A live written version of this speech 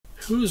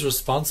Who is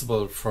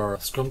responsible for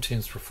Scrum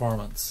team's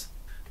performance?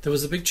 There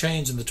was a big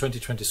change in the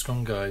 2020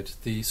 Scrum Guide.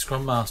 The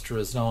Scrum Master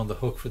is now on the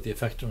hook for the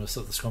effectiveness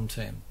of the Scrum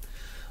team.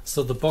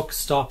 So the buck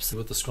stops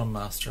with the Scrum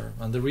Master,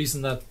 and the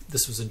reason that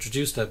this was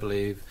introduced, I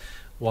believe,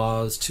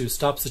 was to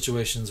stop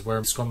situations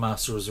where Scrum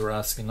Masters were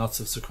asking lots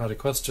of Socratic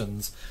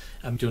questions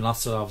and doing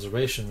lots of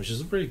observation, which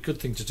is a very good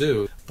thing to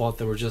do, but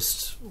they were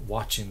just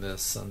watching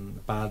this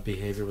and bad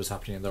behaviour was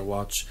happening in their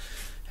watch,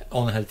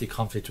 unhealthy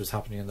conflict was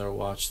happening in their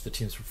watch, the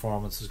team's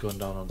performance was going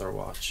down on their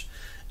watch.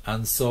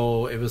 And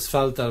so it was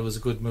felt that it was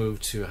a good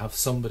move to have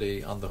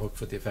somebody on the hook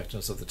for the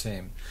effectiveness of the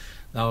team.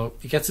 Now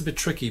it gets a bit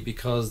tricky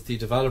because the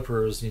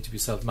developers need to be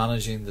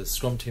self-managing, the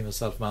Scrum team is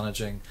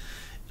self-managing,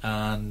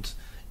 and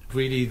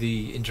really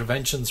the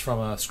interventions from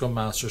a Scrum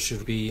Master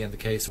should be in the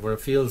case where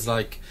it feels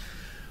like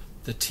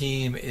the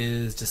team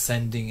is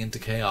descending into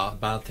chaos,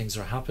 bad things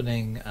are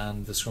happening,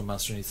 and the Scrum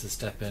Master needs to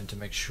step in to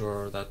make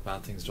sure that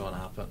bad things don't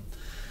happen.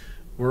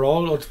 We're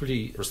all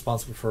ultimately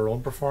responsible for our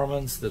own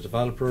performance. The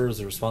developers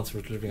are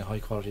responsible for delivering a high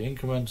quality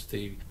increment,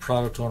 the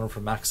product owner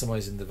for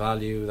maximizing the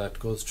value that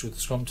goes through the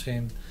Scrum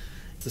team.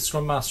 The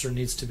Scrum Master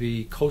needs to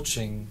be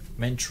coaching,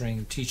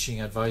 mentoring,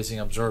 teaching, advising,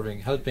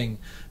 observing, helping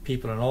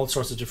people in all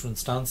sorts of different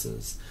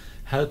stances,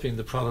 helping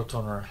the product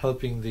owner,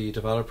 helping the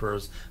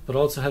developers, but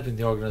also helping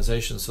the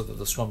organization so that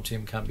the Scrum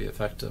team can be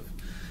effective.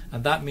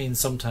 And that means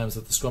sometimes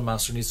that the Scrum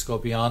Master needs to go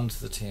beyond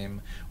the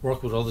team,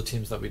 work with other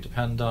teams that we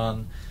depend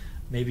on,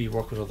 maybe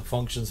work with other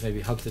functions,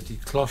 maybe help to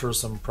declutter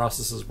some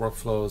processes,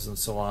 workflows and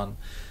so on,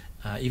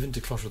 even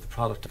declutter the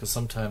product, because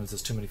sometimes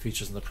there's too many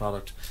features in the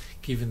product,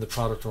 giving the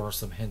product owner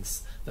some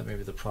hints that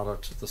maybe the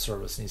product, the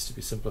service needs to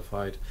be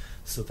simplified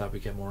so that we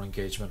get more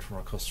engagement from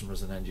our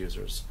customers and end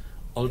users.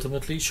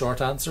 Ultimately, short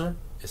answer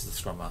is the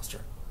Scrum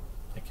Master.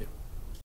 Thank you.